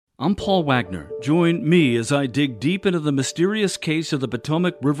I'm Paul Wagner. Join me as I dig deep into the mysterious case of the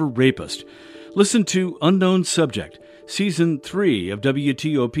Potomac River rapist. Listen to Unknown Subject, Season 3 of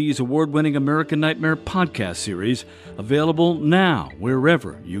WTOP's award-winning American Nightmare podcast series, available now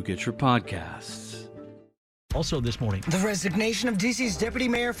wherever you get your podcasts. Also this morning, the resignation of D.C.'s deputy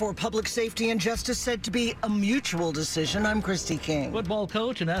mayor for public safety and justice said to be a mutual decision. I'm Christy King. Football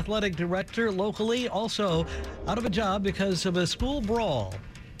coach and athletic director locally also out of a job because of a school brawl.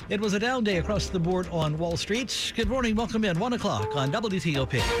 It was a down day across the board on Wall Street. Good morning. Welcome in. 1 o'clock on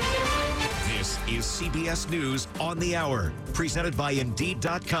WTOP. This is CBS News on the Hour, presented by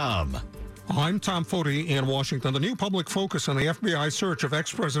Indeed.com. I'm Tom Foti in Washington. The new public focus on the FBI search of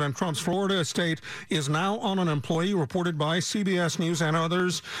ex-President Trump's Florida estate is now on an employee reported by CBS News and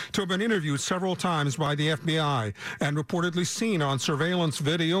others to have been interviewed several times by the FBI and reportedly seen on surveillance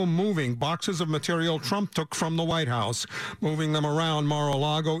video moving boxes of material Trump took from the White House, moving them around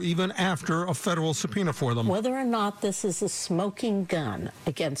Mar-a-Lago even after a federal subpoena for them. Whether or not this is a smoking gun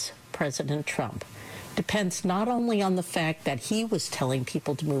against President Trump depends not only on the fact that he was telling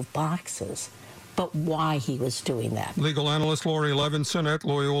people to move boxes, but why he was doing that. Legal analyst Lori Levinson at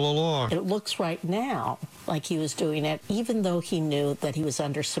Loyola Law. It looks right now like he was doing it even though he knew that he was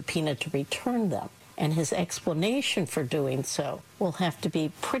under subpoena to return them. And his explanation for doing so will have to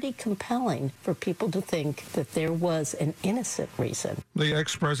be pretty compelling for people to think that there was an innocent reason. The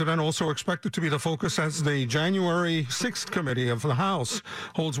ex-president also expected to be the focus as the January 6th committee of the House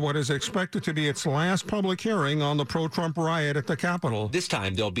holds what is expected to be its last public hearing on the pro-Trump riot at the Capitol. This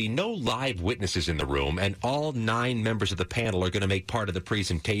time, there'll be no live witnesses in the room, and all 9 members of the panel are going to make part of the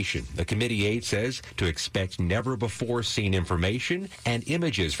presentation. The committee aide says to expect never-before-seen information and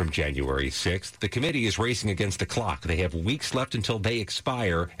images from January 6th. The committee is racing against the clock. They have weeks left until they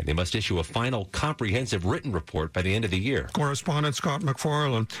expire, and they must issue a final comprehensive written report by the end of the year. Correspondent Scott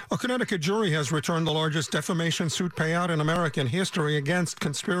McFarland. A Connecticut jury has returned the largest defamation suit payout in American history against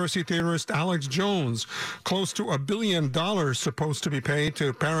conspiracy theorist Alex Jones. Close to $1 billion supposed to be paid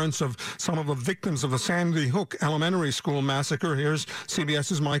to parents of some of the victims of the Sandy Hook Elementary School massacre. Here's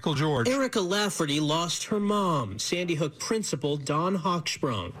CBS's Michael George. Erica Lafferty lost her mom, Sandy Hook principal Dawn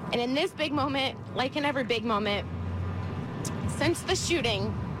Hochsprung. And in this big moment, like in every big moment, since the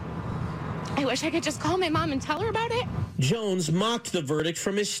shooting, I wish I could just call my mom and tell her about it. Jones mocked the verdict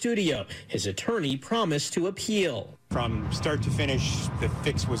from his studio. His attorney promised to appeal. From start to finish, the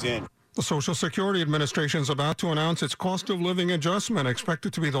fix was in. The Social Security Administration is about to announce its cost of living adjustment,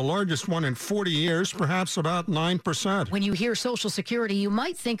 expected to be the largest one in 40 years, perhaps about 9%. When you hear Social Security, you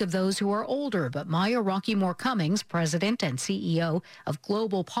might think of those who are older, but Maya Rockeymoore Cummings, president and CEO of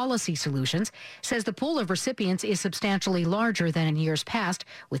Global Policy Solutions, says the pool of recipients is substantially larger than in years past,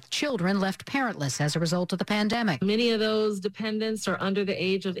 with children left parentless as a result of the pandemic. Many of those dependents are under the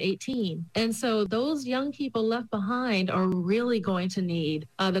age of 18. And so those young people left behind are really going to need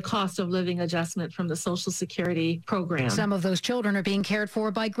the cost of living adjustment from the Social Security program. Some of those children are being cared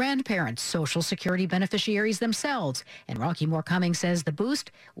for by grandparents, Social Security beneficiaries themselves. And Rockeymoore Cummings says the boost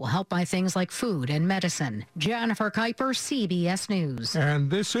will help buy things like food and medicine. Jennifer Kuiper, CBS News.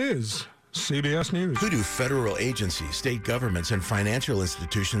 And this is CBS News. Who do federal agencies, state governments, and financial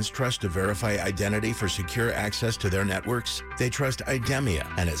institutions trust to verify identity for secure access to their networks? They trust IDEMIA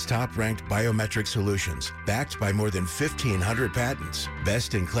and its top-ranked biometric solutions, backed by more than 1,500 patents.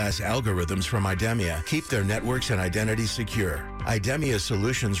 Best-in-class algorithms from IDEMIA keep their networks and identities secure. IDEMIA's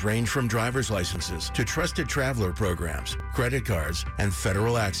solutions range from driver's licenses to trusted traveler programs, credit cards, and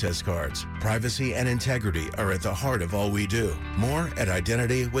federal access cards. Privacy and integrity are at the heart of all we do. More at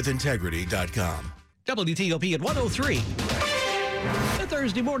IdentityWithIntegrity.com. WTOP at 103.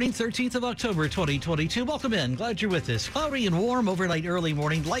 Thursday morning, 13th of October, 2022. Welcome in. Glad you're with us. Cloudy and warm overnight early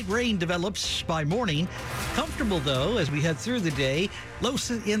morning. Light rain develops by morning. Comfortable, though, as we head through the day. Low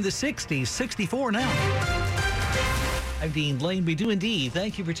in the 60s, 64 now. I'm Dean Lane. We do indeed.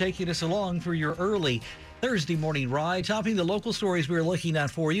 Thank you for taking us along for your early Thursday morning ride, topping the local stories we're looking at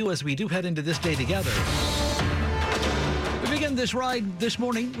for you as we do head into this day together. We begin this ride this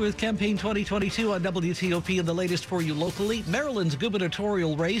morning with Campaign 2022 on WTOP, and the latest for you locally. Maryland's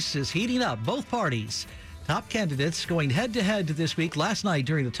gubernatorial race is heating up. Both parties, top candidates going head-to-head this week, last night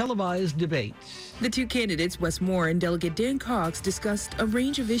during the televised debate. The two candidates, Wes Moore and Delegate Dan Cox, discussed a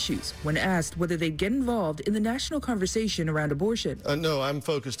range of issues when asked whether they'd get involved in the national conversation around abortion. No, I'm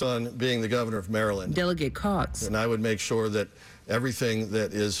focused on being the governor of Maryland. Delegate Cox. And I would make sure that everything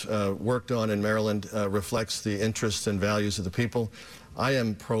that is worked on in Maryland reflects the interests and values of the people. I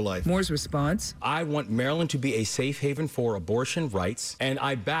am pro-life. Moore's response: I want Maryland to be a safe haven for abortion rights, and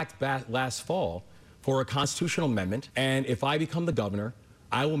I backed last fall for a constitutional amendment, and if I become the governor,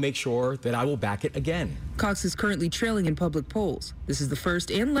 I will make sure that I will back it again. Cox is currently trailing in public polls. This is the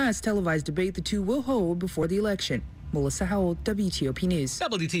first and last televised debate the two will hold before the election. Melissa Howell, WTOP News.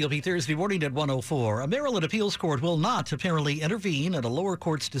 WTOP Thursday morning at 1:04. A Maryland appeals court will not apparently intervene in a lower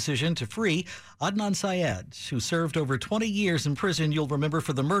court's decision to free Adnan Syed, who served over 20 years in prison, you'll remember,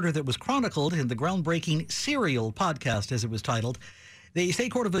 for the murder that was chronicled in the groundbreaking Serial podcast, as it was titled. The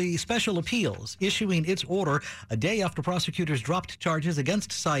State Court of the Special Appeals issuing its order a day after prosecutors dropped charges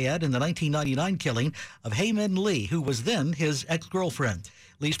against Syed in the 1999 killing of Hae-Min Lee, who was then his ex-girlfriend.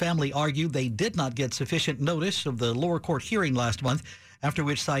 Lee's family argued they did not get sufficient notice of the lower court hearing last month, after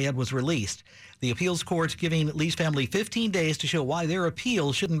which Syed was released. The appeals court giving Lee's family 15 days to show why their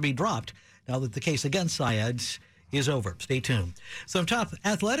appeal shouldn't be dropped now that the case against Syed is over. Stay tuned. Some top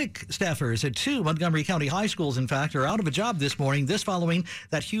athletic staffers at two Montgomery County high schools, in fact, are out of a job this morning, this following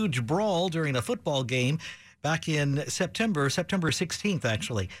that huge brawl during a football game back in September 16th,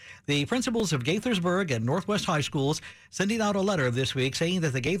 actually. The principals of Gaithersburg and Northwest High Schools sending out a letter this week saying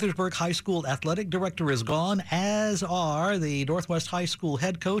that the Gaithersburg High School athletic director is gone, as are the Northwest High School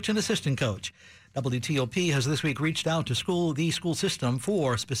head coach and assistant coach. WTOP has this week reached out to the school system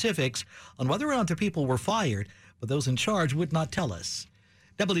for specifics on whether or not the people were fired, but those in charge would not tell us.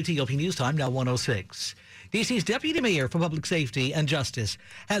 WTOP News Time, now 1:06. D.C.'s Deputy Mayor for Public Safety and Justice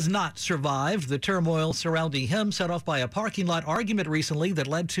has not survived the turmoil surrounding him set off by a parking lot argument recently that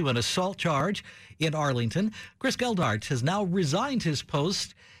led to an assault charge in Arlington. Chris Geldart has now resigned his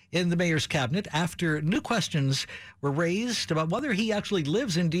post in the mayor's cabinet after new questions were raised about whether he actually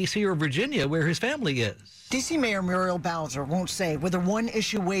lives in D.C. or Virginia, where his family is. D.C. Mayor Muriel Bowser won't say whether one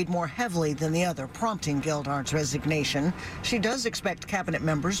issue weighed more heavily than the other, prompting Geldart's resignation. She does expect cabinet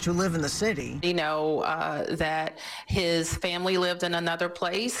members to live in the city. We know that his family lived in another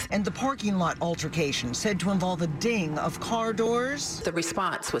place. And the parking lot altercation said to involve a ding of car doors. The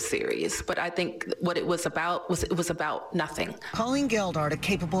response was serious, but I think what it was about was about nothing. Calling Geldart a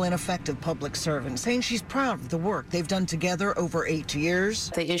capable and effective public servant, saying she's proud of the work they've done together over 8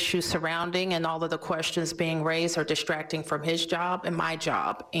 years. The issues surrounding and all of the questions being raised are distracting from his job and my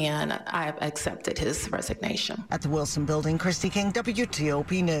job, and I have accepted his resignation. At the Wilson Building, Christy King,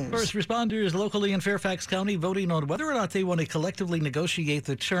 WTOP News. First responders locally in Fairfax County voting on whether or not they want to collectively negotiate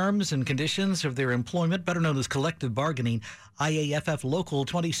the terms and conditions of their employment, better known as collective bargaining. IAFF Local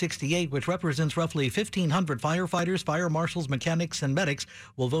 2068, which represents roughly 1,500 firefighters, fire marshals, mechanics, and medics,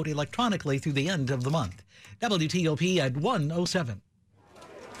 will vote electronically through the end of the month. WTOP at 1:07.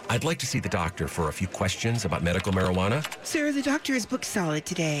 I'd like to see the doctor for a few questions about medical marijuana. Sir, the doctor is booked solid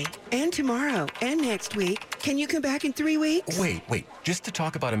today and tomorrow and next week. Can you come back in 3 weeks? Wait. Just to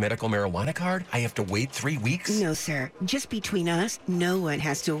talk about a medical marijuana card, I have to wait 3 weeks? No, sir. Just between us, no one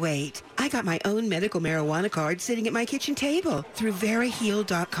has to wait. I got my own medical marijuana card sitting at my kitchen table through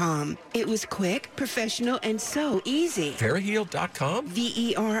Veriheal.com. It was quick, professional, and so easy. Veriheal.com?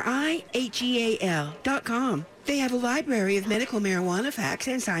 Veriheal.com. They have a library of medical marijuana facts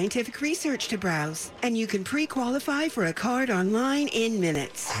and scientific research to browse. And you can pre-qualify for a card online in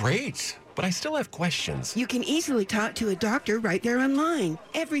minutes. Great. But I still have questions. You can easily talk to a doctor right there online.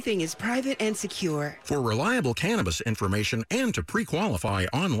 Everything is private and secure. For reliable cannabis information and to pre-qualify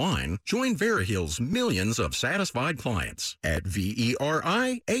online, join Veriheal's millions of satisfied clients at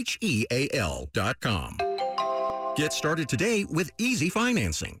Veriheal.com. Get started today with easy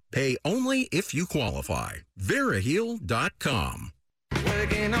financing. Pay only if you qualify. Veriheal.com.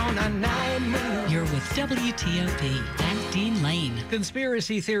 Working on a nightmare. You're with WTOP and Dean Lane.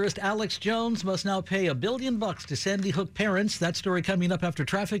 Conspiracy theorist Alex Jones must now pay $1 billion to Sandy Hook parents. That story coming up after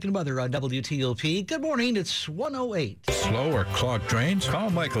traffic and weather on WTOP. Good morning. It's 1:08. Slow or clogged trains? Call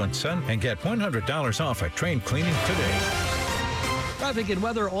Michael & Son and get $100 off at train cleaning today. Traffic and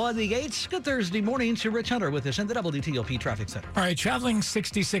weather on the 8th. Good Thursday morning to Rich Hunter with us in the WTOP Traffic Center. All right, traveling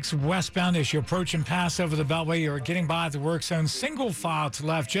 66 westbound as you approach and pass over the Beltway, you're getting by the work zone. Single file to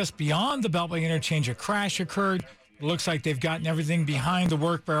left just beyond the Beltway interchange. A crash occurred. It looks like they've gotten everything behind the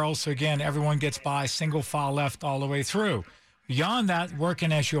work barrel. So, again, everyone gets by single file left all the way through. Beyond that,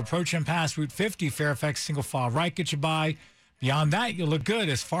 working as you approach and pass Route 50, Fairfax, single file right gets you by. Beyond that, you'll look good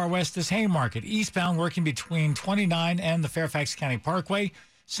as far west as Haymarket. Eastbound working between 29 and the Fairfax County Parkway.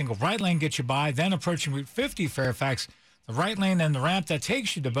 Single right lane gets you by. Then approaching Route 50 Fairfax, the right lane and the ramp that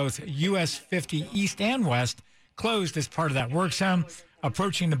takes you to both US 50 east and west closed as part of that work zone.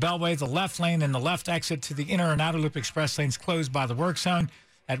 Approaching the Beltway, the left lane and the left exit to the inner and outer loop express lanes closed by the work zone.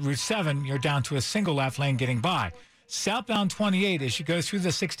 At Route 7, you're down to a single left lane getting by. Southbound 28, as you go through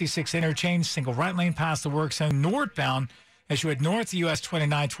the 66 interchange, single right lane past the work zone. Northbound, as you head north of US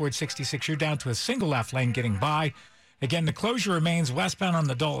 29 towards 66, you're down to a single left lane getting by. Again, the closure remains westbound on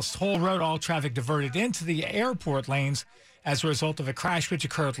the Dulles Toll Road. All traffic diverted into the airport lanes as a result of a crash which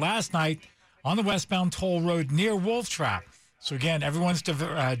occurred last night on the westbound toll road near Wolf Trap. So again, everyone's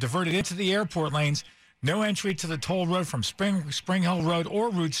diverted into the airport lanes. No entry to the toll road from Spring Hill Road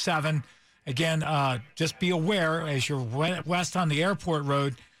or Route 7. Again, just be aware as you're west on the airport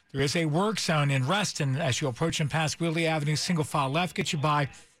road, there is a work zone in Reston as you approach and pass Wheatley Avenue. Single file left gets you by.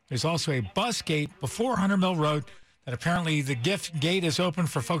 There's also a bus gate before Hunter Mill Road that apparently the gift gate is open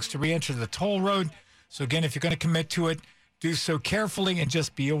for folks to re-enter the toll road. So again, if you're going to commit to it, do so carefully and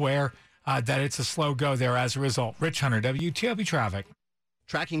just be aware that it's a slow go there as a result. Rich Hunter, WTOP Traffic.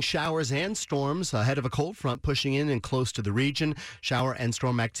 Tracking showers and storms ahead of a cold front pushing in and close to the region. Shower and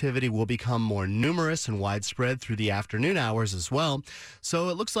storm activity will become more numerous and widespread through the afternoon hours as well. So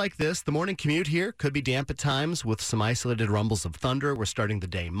it looks like this. The morning commute here could be damp at times with some isolated rumbles of thunder. We're starting the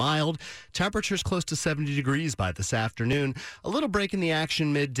day mild. Temperatures close to 70 degrees by this afternoon. A little break in the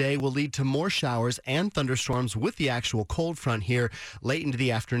action midday will lead to more showers and thunderstorms with the actual cold front here late into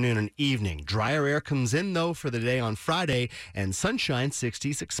the afternoon and evening. Drier air comes in, though, for the day on Friday, and sunshine 60s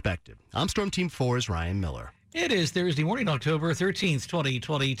expected. I'm Storm Team 4's Ryan Miller. It is Thursday morning, October 13th,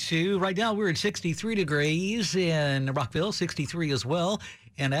 2022. Right now, we're at 63 degrees in Rockville, 63 as well.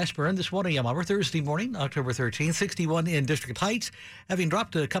 And Ashburn this 1 a.m. hour, Thursday morning, October 13th, 61 in District Heights. Having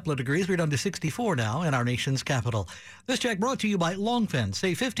dropped a couple of degrees, we're down to 64 now in our nation's capital. This check brought to you by Long Fence.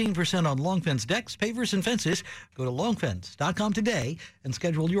 Save 15% on Long Fence decks, pavers, and fences. Go to longfence.com today and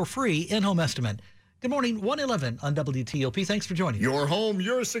schedule your free in-home estimate. Good morning, 111 on WTOP. Thanks for joining us. Your home,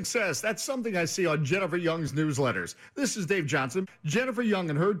 your success. That's something I see on Jennifer Young's newsletters. This is Dave Johnson. Jennifer Young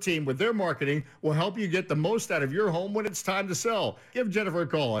and her team with their marketing will help you get the most out of your home when it's time to sell. Give Jennifer a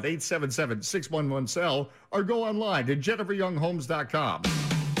call at 877-611-SELL or go online to jenniferyounghomes.com.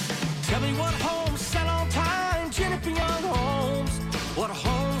 Tell me what homes sell on time, Jennifer Young Homes. What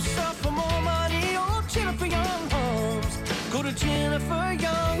homes sell for more money, oh, Jennifer Young Homes. Go to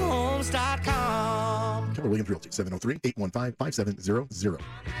jenniferyounghomes.com. Keller Williams Realty, 703-815-5700.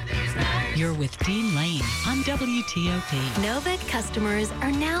 You're with Dean Lane on WTOP. Novak customers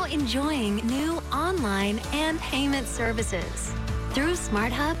are now enjoying new online and payment services. Through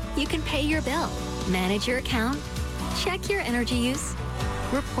SmartHub, you can pay your bill, manage your account, check your energy use,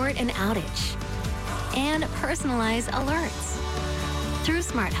 report an outage, and personalize alerts. Through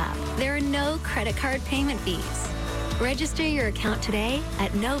SmartHub, there are no credit card payment fees. Register your account today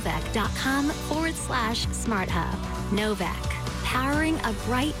at novak.com/SmartHub. Novak, powering a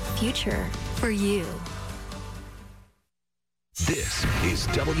bright future for you. This is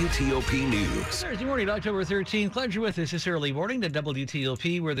WTOP News. Thursday morning, October 13th. Glad you're with us this early morning to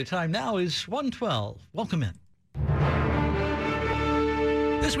WTOP, where the time now is 1:12. Welcome in.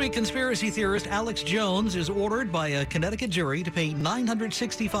 This week, conspiracy theorist Alex Jones is ordered by a Connecticut jury to pay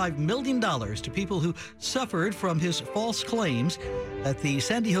 $965 million to people who suffered from his false claims that the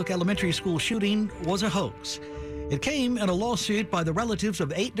Sandy Hook Elementary School shooting was a hoax. It came in a lawsuit by the relatives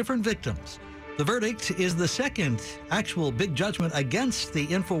of 8 different victims. The verdict is the second actual big judgment against the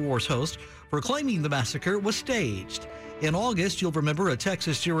InfoWars host for claiming the massacre was staged. In August, you'll remember a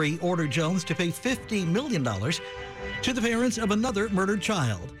Texas jury ordered Jones to pay $50 million to the parents of another murdered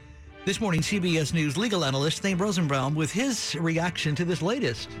child. This morning, CBS News legal analyst Thane Rosenbaum with his reaction to this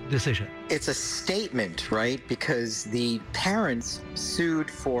latest decision. It's a statement, right? Because the parents sued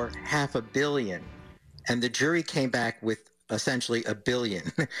for $500 million, and the jury came back with essentially $1 billion.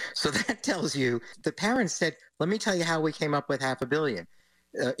 So that tells you the parents said, let me tell you how we came up with $500 million.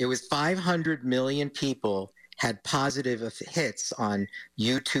 It was 500 million people had positive hits on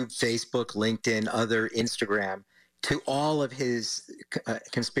YouTube, Facebook, LinkedIn, other Instagram to all of his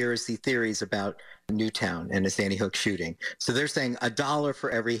conspiracy theories about Newtown and the Sandy Hook shooting. So they're saying $1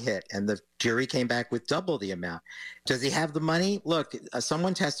 for every hit, and the jury came back with double the amount. Does he have the money? Look,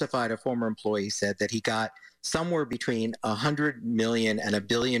 someone testified, a former employee said that he got somewhere between $100 million and $1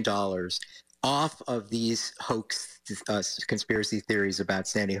 billion off of these hoax conspiracy theories about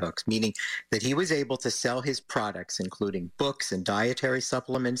Sandy Hook, meaning that he was able to sell his products, including books and dietary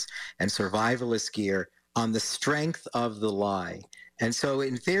supplements and survivalist gear, on the strength of the lie. And so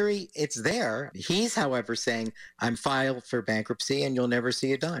in theory, it's there. He's, however, saying, I'm filed for bankruptcy and you'll never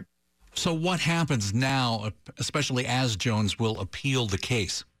see a dime. So what happens now, especially as Jones will appeal the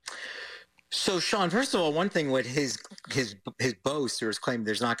case? So, Sean, first of all, one thing with his boast or his claim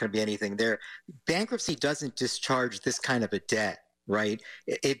there's not going to be anything there, bankruptcy doesn't discharge this kind of a debt, right?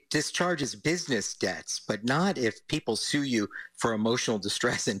 It discharges business debts, but not if people sue you for emotional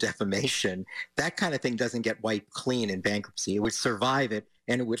distress and defamation. That kind of thing doesn't get wiped clean in bankruptcy. It would survive it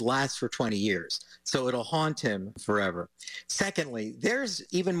and it would last for 20 years. So it'll haunt him forever. Secondly, there's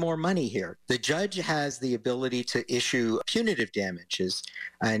even more money here. The judge has the ability to issue punitive damages,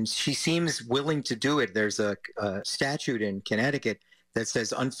 and she seems willing to do it. There's a statute in Connecticut that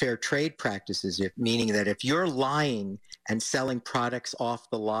says unfair trade practices, meaning that if you're lying and selling products off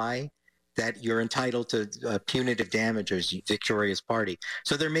the lie, that you're entitled to punitive damages, victorious party.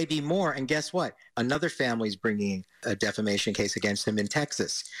 So there may be more. And guess what? Another family's bringing a defamation case against him in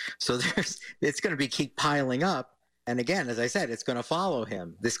Texas. So it's going to keep piling up. And again, as I said, it's going to follow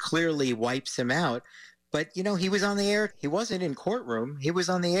him. This clearly wipes him out. But, he was on the air. He wasn't in courtroom. He was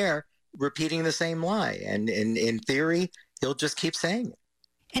on the air repeating the same lie. And in theory, he'll just keep saying it.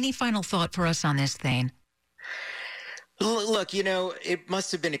 Any final thought for us on this, Thane? Look, it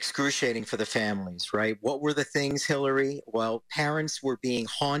must have been excruciating for the families, right? What were the things, Hillary? Well, parents were being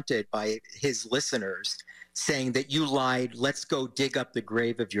haunted by his listeners saying that you lied. Let's go dig up the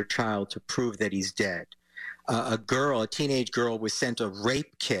grave of your child to prove that he's dead. A teenage girl was sent a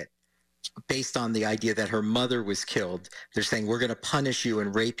rape kit based on the idea that her mother was killed. They're saying, we're going to punish you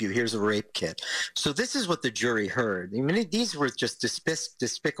and rape you. Here's a rape kit. So this is what the jury heard. I mean, these were just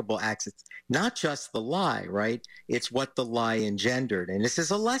despicable acts. It's not just the lie, right? It's what the lie engendered. And this is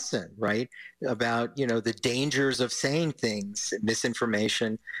a lesson, right, about, the dangers of saying things,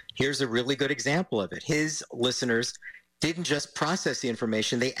 misinformation. Here's a really good example of it. His listeners didn't just process the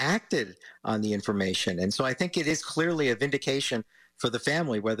information, they acted on the information. And so I think it is clearly a vindication for the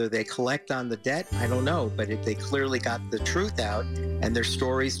family. Whether they collect on the debt, I don't know, but they clearly got the truth out and their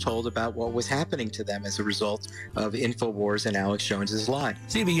stories told about what was happening to them as a result of InfoWars and Alex Jones's lie.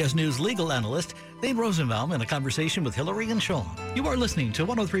 CBS News legal analyst Thane Rosenbaum in a conversation with Hillary and Sean. You are listening to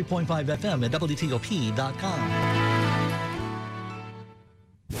 103.5 FM at WTOP.com.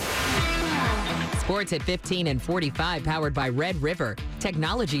 Sports at 15 and 45, powered by Red River.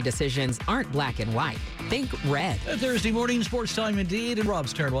 Technology decisions aren't black and white. Think red. A Thursday morning sports time indeed, and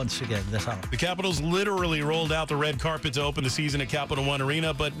Rob's turn once again this hour. The Capitals literally rolled out the red carpet to open the season at Capital One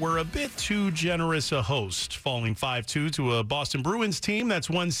Arena, but were a bit too generous a host, falling 5-2 to a Boston Bruins team that's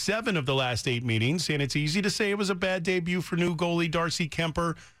won 7 of the last 8 meetings, and it's easy to say it was a bad debut for new goalie Darcy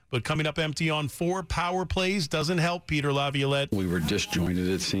Kemper. But coming up empty on 4 power plays doesn't help Peter Laviolette. We were disjointed,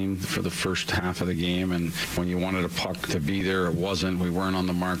 it seemed, for the first half of the game. And when you wanted a puck to be there, it wasn't. We weren't on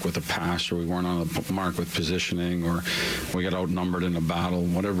the mark with a pass, or we weren't on the mark with positioning, or we got outnumbered in a battle,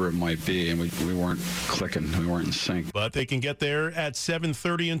 whatever it might be. And we weren't clicking. We weren't in sync. But they can get there at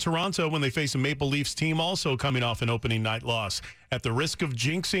 7:30 in Toronto when they face a Maple Leafs team also coming off an opening night loss. At the risk of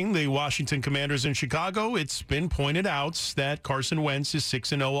jinxing the Washington Commanders in Chicago, it's been pointed out that Carson Wentz is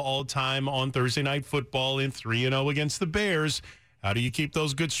 6-0 all-time on Thursday Night Football and 3-0 against the Bears. How do you keep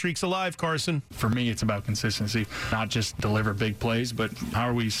those good streaks alive, Carson? For me, it's about consistency, not just deliver big plays, but how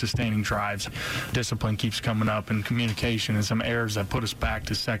are we sustaining drives? Discipline keeps coming up, and communication and some errors that put us back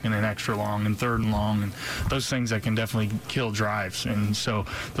to second and extra long and third and long, and those things that can definitely kill drives. And so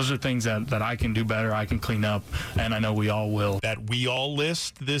those are things that I can do better, I can clean up, and I know we all will. That we all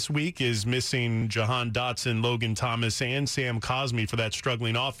list this week is missing Jahan Dotson, Logan Thomas, and Sam Cosmi for that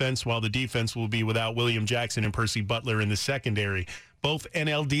struggling offense, while the defense will be without William Jackson and Percy Butler in the secondary. Both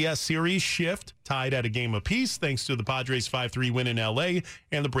NLDS series shift, tied at a game apiece, thanks to the Padres' 5-3 win in L.A.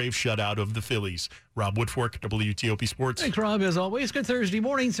 and the Braves shutout of the Phillies. Rob Woodfork, WTOP Sports. Thanks, Rob, as always. Good Thursday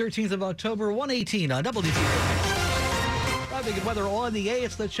morning, 13th of October, 1:18 on WTOP. Traffic and weather on the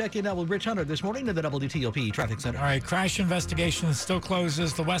 8th. Let's check in now with Rich Hunter this morning to the WTOP Traffic Center. All right, crash investigation still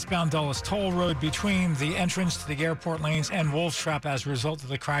closes the westbound Dulles Toll Road between the entrance to the airport lanes and Wolf Trap as a result of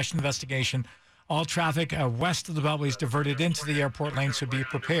the crash investigation. All traffic west of the Beltway is diverted into the airport lane, so be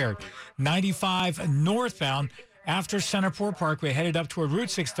prepared. 95 northbound after Centerport Parkway, headed up toward Route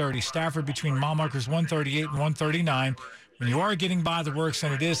 630, Stafford between mile markers 138 and 139. When you are getting by the works,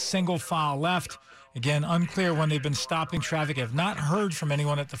 and it is single file left, again, unclear when they've been stopping traffic. Have not heard from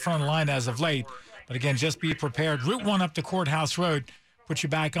anyone at the front line as of late. But again, just be prepared. Route 1 up to Courthouse Road puts you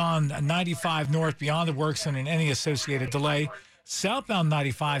back on 95 north beyond the works and in any associated delay. Southbound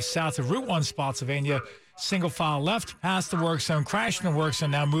 95 south of Route 1 Spotsylvania, single file left past the work zone, crashed in the work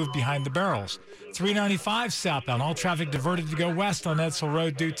zone, now moved behind the barrels. 395 southbound, all traffic diverted to go west on Edsel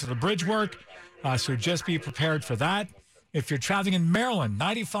Road due to the bridge work, so just be prepared for that. If you're traveling in Maryland,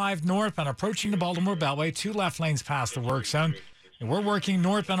 95 northbound approaching the Baltimore Beltway, 2 left lanes past the work zone. And we're working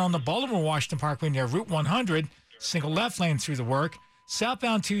northbound on the Baltimore-Washington Parkway near Route 100, single left lane through the work.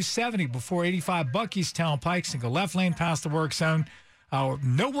 Southbound 270 before 85 Buckystown Pike, single left lane past the work zone.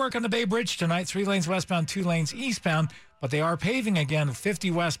 No work on the Bay Bridge tonight, 3 lanes westbound, 2 lanes eastbound, but they are paving again,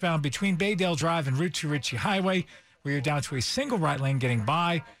 50 westbound between Baydale Drive and Route 2 Ritchie Highway. where you're down to a single right lane getting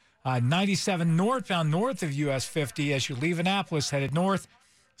by. 97 northbound north of US 50 as you leave Annapolis, headed north.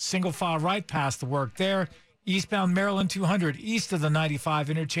 Single file right past the work there. Eastbound Maryland 200 east of the 95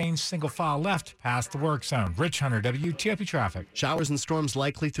 interchange, single file left past the work zone. Rich Hunter, WTOP Traffic. Showers and storms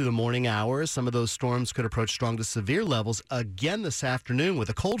likely through the morning hours. Some of those storms could approach strong to severe levels again this afternoon with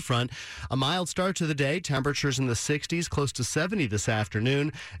a cold front. A mild start to the day. Temperatures in the 60s, close to 70 this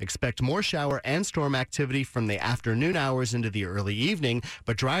afternoon. Expect more shower and storm activity from the afternoon hours into the early evening,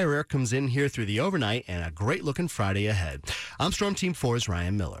 but drier air comes in here through the overnight and a great-looking Friday ahead. I'm Storm Team 4's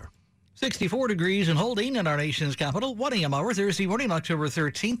Ryan Miller. 64 degrees and holding in our nation's capital. 1 a.m. hour Thursday morning, October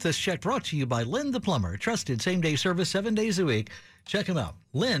 13th. This check brought to you by Lynn the Plumber. Trusted same-day service 7 days a week. Check him out.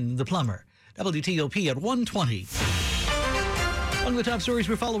 Lynn the Plumber. WTOP at 1:20. Among the top stories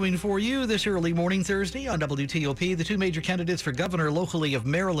we're following for you this early morning Thursday on WTOP, the two major candidates for governor locally of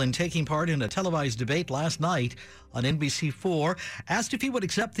Maryland taking part in a televised debate last night on NBC4. Asked if he would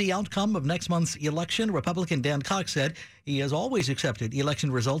accept the outcome of next month's election, Republican Dan Cox said he has always accepted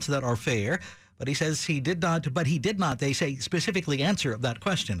election results that are fair, but he says he did not, they say, specifically answer that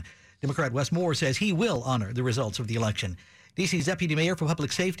question. Democrat Wes Moore says he will honor the results of the election. D.C.'s Deputy Mayor for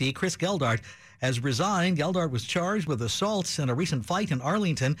Public Safety, Chris Geldart, has resigned. Geldart was charged with assaults in a recent fight in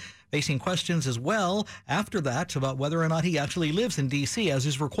Arlington, facing questions as well after that about whether or not he actually lives in D.C. as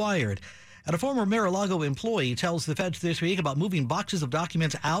is required. And a former Mar-a-Lago employee tells the feds this week about moving boxes of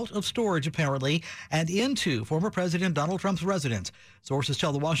documents out of storage, apparently, and into former President Donald Trump's residence. Sources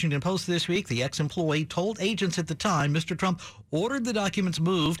tell the Washington Post this week the ex-employee told agents at the time Mr. Trump ordered the documents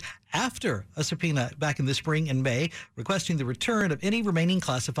moved after a subpoena back in the spring and May, requesting the return of any remaining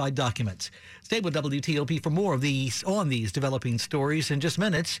classified documents. Stay with WTOP for more of these developing stories in just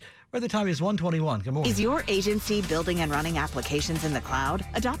minutes, where the time is 1:21. Good morning. Is your agency building and running applications in the cloud?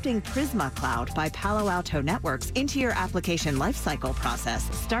 Adopting Prisma Cloud by Palo Alto Networks into your application lifecycle process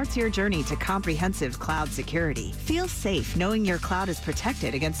starts your journey to comprehensive cloud security. Feel safe knowing your cloud is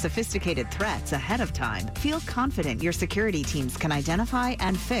protected against sophisticated threats ahead of time. Feel confident your security teams can identify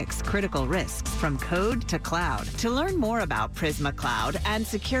and fix critical risks from code to cloud. To learn more about Prisma Cloud and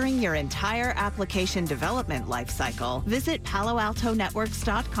securing your entire application development lifecycle, visit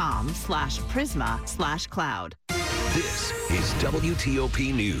paloaltoNetworks.com/Prisma/cloud. This is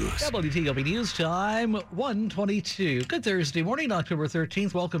WTOP News. WTOP News time, 1:22. Good Thursday morning, October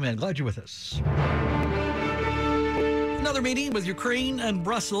 13th. Welcome in. Glad you're with us. Another meeting with Ukraine and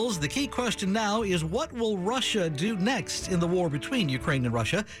Brussels. The key question now is what will Russia do next in the war between Ukraine and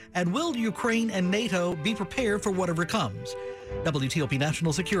Russia? And will Ukraine and NATO be prepared for whatever comes? WTOP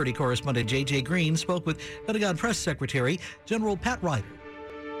National Security Correspondent J.J. Green spoke with Pentagon Press Secretary General Pat Ryder.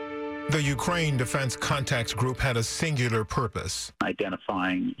 The Ukraine Defense Contacts Group had a singular purpose: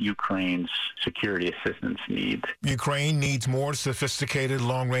 identifying Ukraine's security assistance needs. Ukraine needs more sophisticated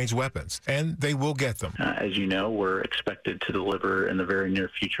long-range weapons, and they will get them. As you know, we're expected to deliver in the very near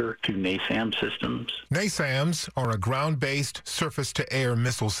future 2 NASAMS systems. NASAMS are a ground-based surface-to-air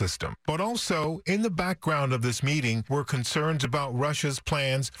missile system. But also, in the background of this meeting were concerns about Russia's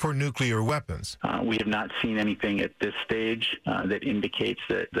plans for nuclear weapons. We have not seen anything at this stage that indicates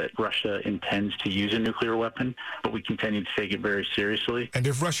that Russia intends to use a nuclear weapon, but we continue to take it very seriously. And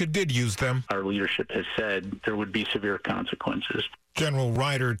if Russia did use them, our leadership has said there would be severe consequences. General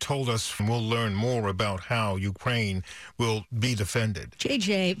Ryder told us we'll learn more about how Ukraine will be defended.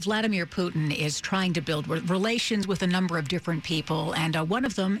 JJ, Vladimir Putin is trying to build relations with a number of different people, and one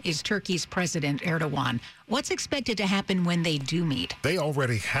of them is Turkey's President Erdogan. What's expected to happen when they do meet? They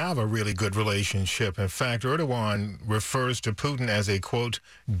already have a really good relationship. In fact, Erdogan refers to Putin as a, quote,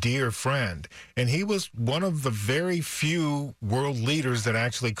 dear friend. And he was one of the very few world leaders that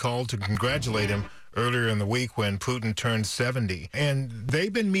actually called to congratulate him earlier in the week when Putin turned 70. And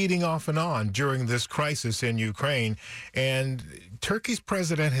they've been meeting off and on during this crisis in Ukraine. And Turkey's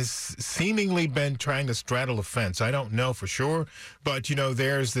president has seemingly been trying to straddle a fence. I don't know for sure, but, you know,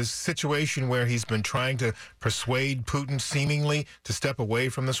 there's this situation where he's been trying to persuade Putin seemingly to step away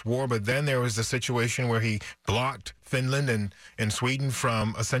from this war. But then there was the situation where he blocked Finland and Sweden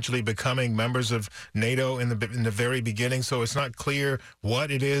from essentially becoming members of NATO in the very beginning. So it's not clear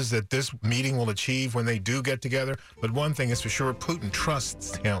what it is that this meeting will achieve when they do get together. But one thing is for sure, Putin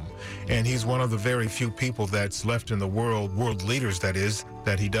trusts him. And he's one of the very few people that's left in the world leaders, that is,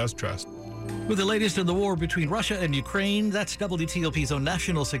 that he does trust. With the latest in the war between Russia and Ukraine, that's WTOP's own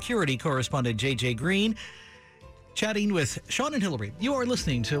national security correspondent, J.J. Green, chatting with Sean and Hillary. You are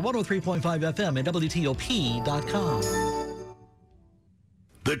listening to 103.5 FM and WTOP.com.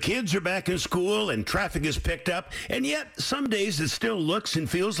 The kids are back in school and traffic is picked up, and yet some days it still looks and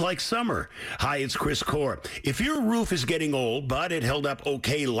feels like summer. Hi, it's Chris Core. If your roof is getting old, but it held up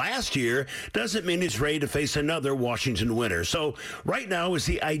okay last year, doesn't mean it's ready to face another Washington winter. So right now is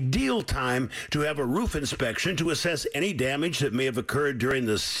the ideal time to have a roof inspection to assess any damage that may have occurred during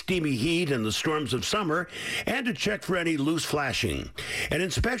the steamy heat and the storms of summer, and to check for any loose flashing. An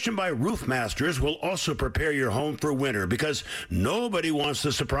inspection by Roof Masters will also prepare your home for winter, because nobody wants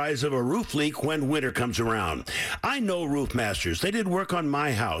the surprise of a roof leak when winter comes around. I know Roof Masters. They did work on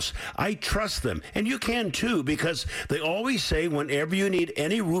my house. I trust them, and you can too, because they always say whenever you need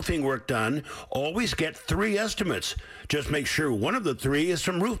any roofing work done, always get 3 estimates. Just make sure one of the 3 is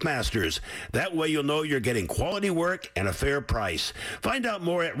from Roof Masters. That way you'll know you're getting quality work and a fair price. Find out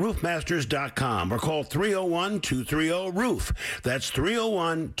more at roofmasters.com or call 301-230-ROOF. That's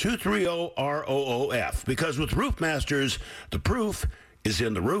 301-230-ROOF. Because with Roof Masters, the proof is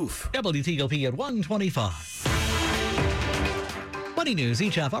in the roof. WTOP at 1:25. Money news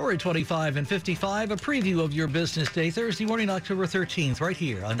each half hour at 25 and 55. A preview of your business day, Thursday morning, October 13th, right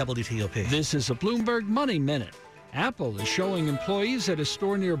here on WTOP. This is a Bloomberg Money Minute. Apple is showing employees at a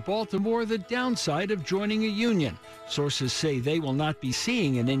store near Baltimore the downside of joining a union. Sources say they will not be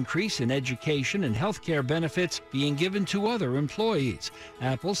seeing an increase in education and health care benefits being given to other employees.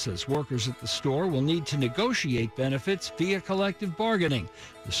 Apple says workers at the store will need to negotiate benefits via collective bargaining.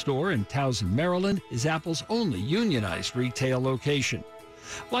 The store in Towson, Maryland, is Apple's only unionized retail location.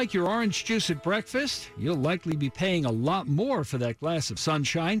 Like your orange juice at breakfast, you'll likely be paying a lot more for that glass of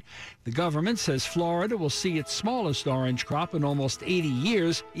sunshine. The government says Florida will see its smallest orange crop in almost 80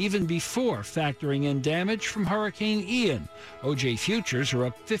 years, even before factoring in damage from Hurricane Ian. OJ futures are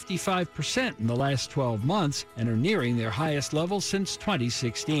up 55% in the last 12 months and are nearing their highest level since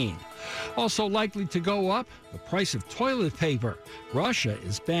 2016. Also likely to go up, the price of toilet paper. Russia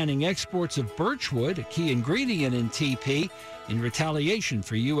is banning exports of birchwood, a key ingredient in TP, in retaliation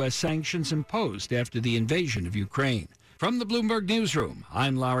for U.S. sanctions imposed after the invasion of Ukraine. From the Bloomberg Newsroom,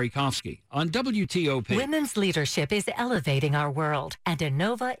 I'm Larry Kofsky on WTOP. Women's leadership is elevating our world, and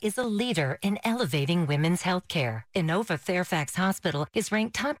Inova is a leader in elevating women's health care. Inova Fairfax Hospital is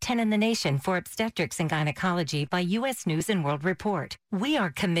ranked top 10 in the nation for obstetrics and gynecology by U.S. News & World Report. We are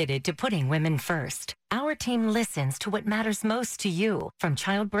committed to putting women first. Our team listens to what matters most to you, from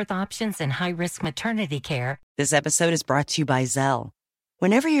childbirth options and high-risk maternity care. This episode is brought to you by Zelle.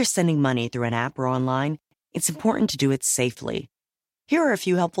 Whenever you're sending money through an app or online, it's important to do it safely. Here are a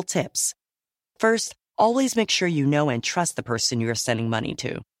few helpful tips. First, always make sure you know and trust the person you are sending money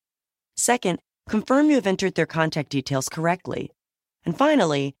to. Second, confirm you have entered their contact details correctly. And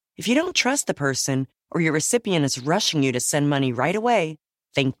finally, if you don't trust the person or your recipient is rushing you to send money right away,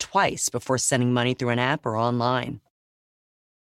 think twice before sending money through an app or online.